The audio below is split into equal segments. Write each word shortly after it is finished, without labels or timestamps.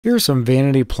Here are some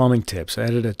vanity plumbing tips. I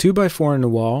added a 2x4 in the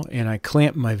wall and I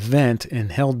clamped my vent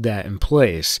and held that in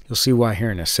place. You'll see why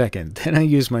here in a second. Then I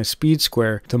used my speed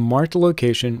square to mark the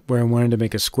location where I wanted to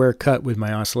make a square cut with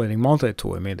my oscillating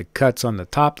multi-tool. I made the cuts on the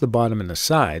top, the bottom, and the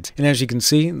sides. And as you can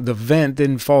see, the vent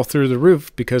didn't fall through the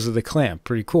roof because of the clamp.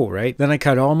 Pretty cool, right? Then I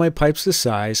cut all my pipes to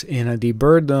size and I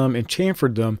deburred them and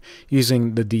chamfered them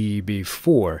using the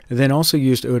DEB4. I then also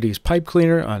used OD's pipe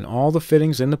cleaner on all the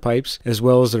fittings in the pipes as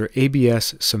well as their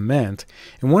ABS cement.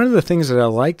 And one of the things that I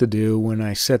like to do when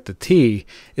I set the T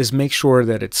is make sure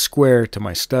that it's square to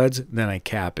my studs, then I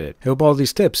cap it. I hope all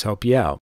these tips help you out.